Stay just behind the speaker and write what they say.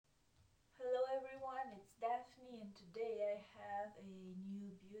a new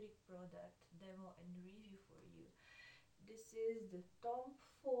beauty product demo and review for you. This is the Tom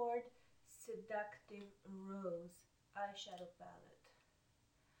Ford Seductive Rose eyeshadow palette.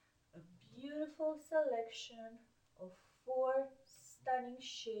 A beautiful selection of 4 stunning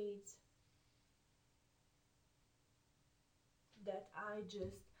shades that I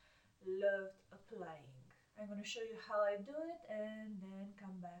just loved applying. I'm going to show you how I do it and then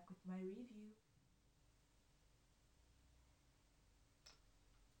come back with my review.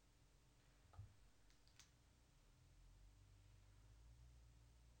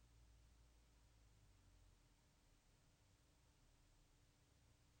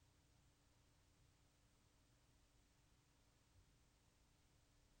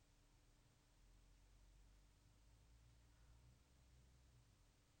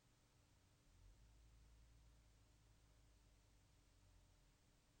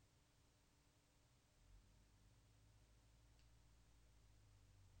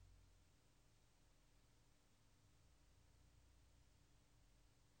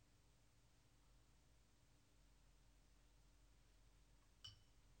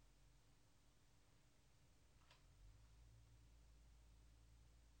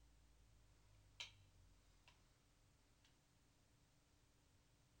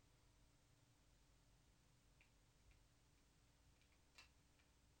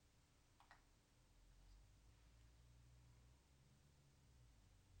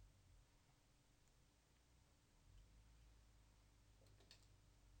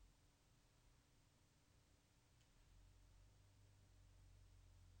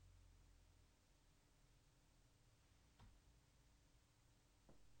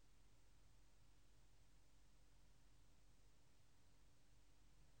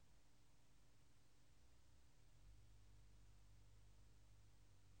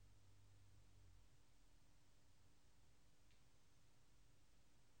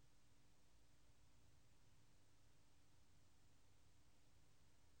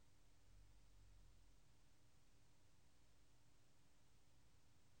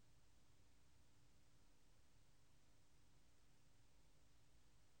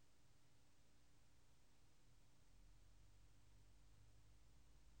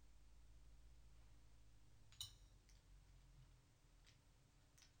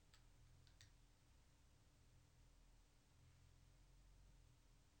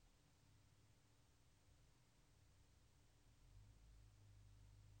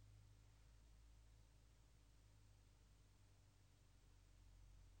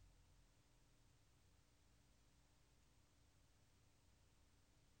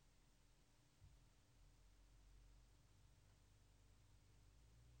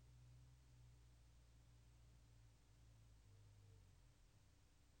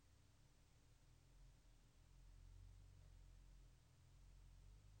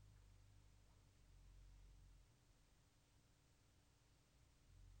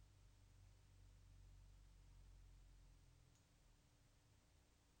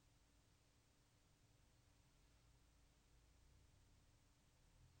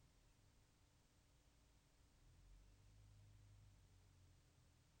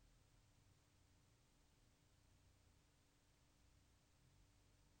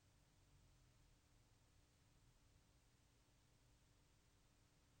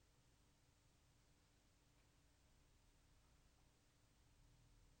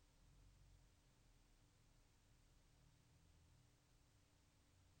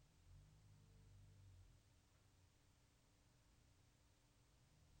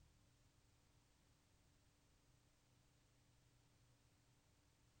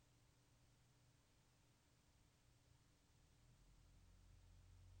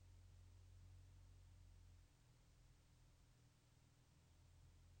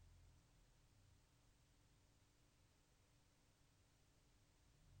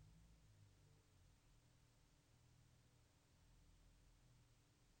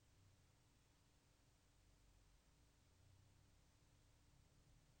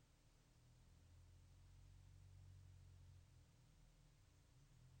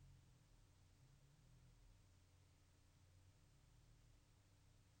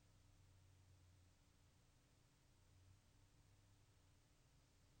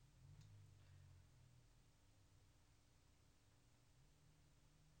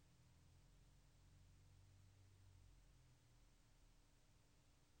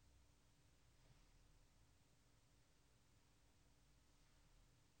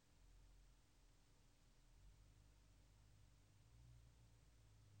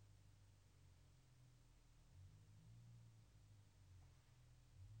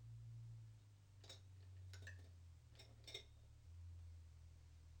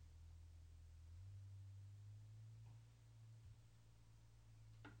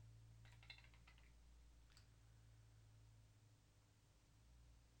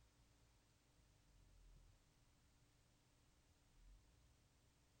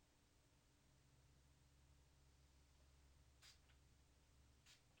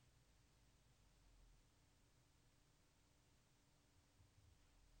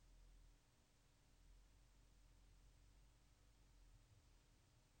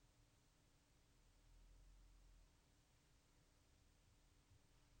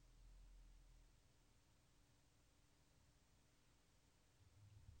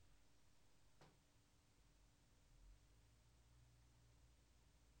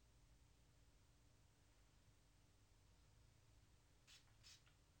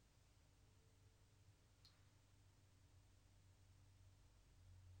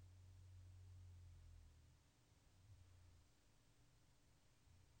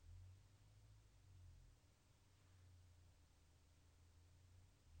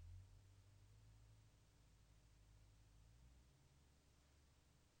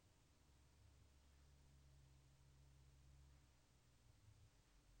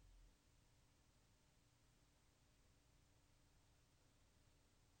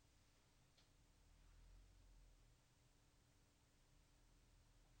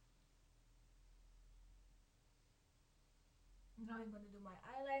 Now I'm gonna do my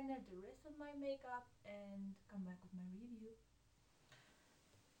eyeliner, the rest of my makeup, and come back with my review.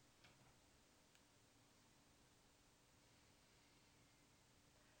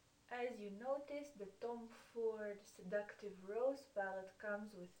 As you noticed, the Tom Ford Seductive Rose palette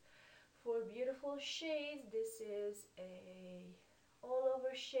comes with 4 beautiful shades. This is a all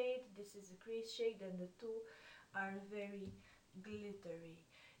over shade, this is a crease shade, and the two are very glittery.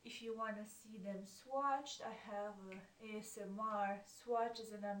 If you want to see them swatched, I have a ASMR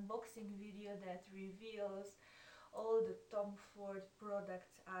swatches and unboxing video that reveals all the Tom Ford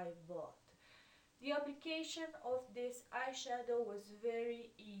products I bought. The application of this eyeshadow was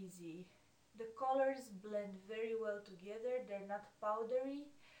very easy. The colors blend very well together, they're not powdery,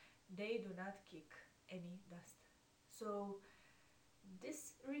 they do not kick any dust. So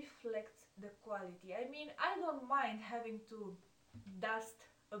this reflects the quality. I mean, I don't mind having to dust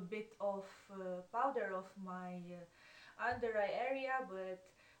a bit of powder off my under eye area, but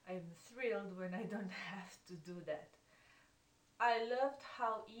I'm thrilled when I don't have to do that. I loved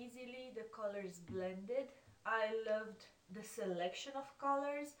how easily the colors blended. I loved the selection of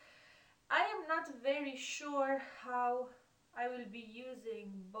colors. I am not very sure how I will be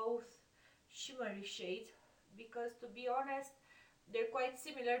using both shimmery shades because, to be honest, they're quite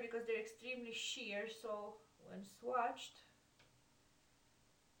similar because they're extremely sheer, so when swatched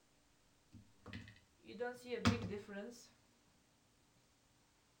you don't see a big difference.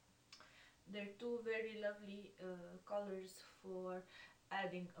 They're two very lovely colors for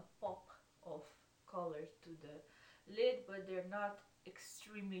adding a pop of color to the lid, but they're not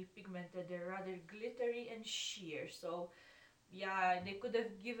extremely pigmented, they're rather glittery and sheer. So yeah, they could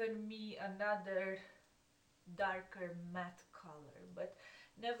have given me another darker matte color, but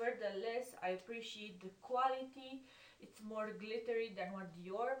nevertheless I appreciate the quality. It's more glittery than what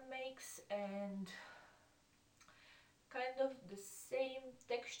Dior makes, and kind of the same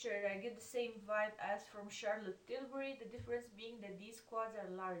texture. I get the same vibe as from Charlotte Tilbury, the difference being that these quads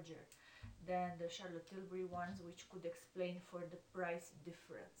are larger than the Charlotte Tilbury ones, which could explain for the price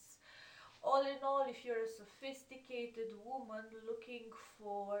difference. All in all, if you're a sophisticated woman looking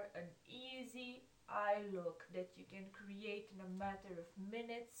for an easy eye look that you can create in a matter of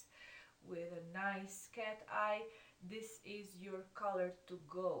minutes with a nice cat eye, this is your color to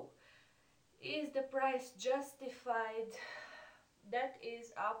go. Is the price justified? That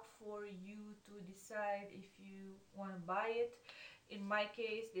is up for you to decide if you want to buy it. In my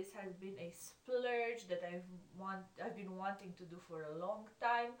case, this has been a splurge that I've been wanting to do for a long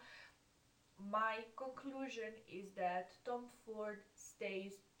time. My conclusion is that Tom Ford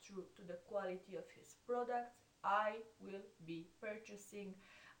stays true to the quality of his products. I will be purchasing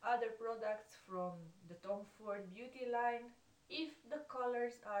other products from the Tom Ford beauty line if the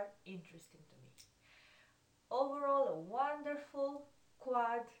colors are interesting to me. Overall, a wonderful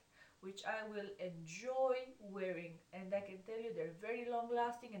quad which I will enjoy wearing, and I can tell you they're very long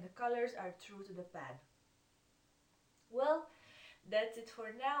lasting and the colors are true to the pad. Well, that's it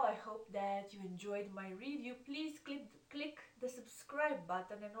for now. I hope that you enjoyed my review. Please click the subscribe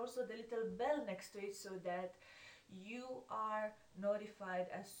button and also the little bell next to it so that you are notified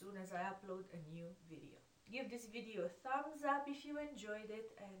as soon as I upload a new video. Give this video a thumbs up if you enjoyed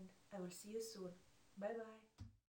it, and I will see you soon. Bye bye.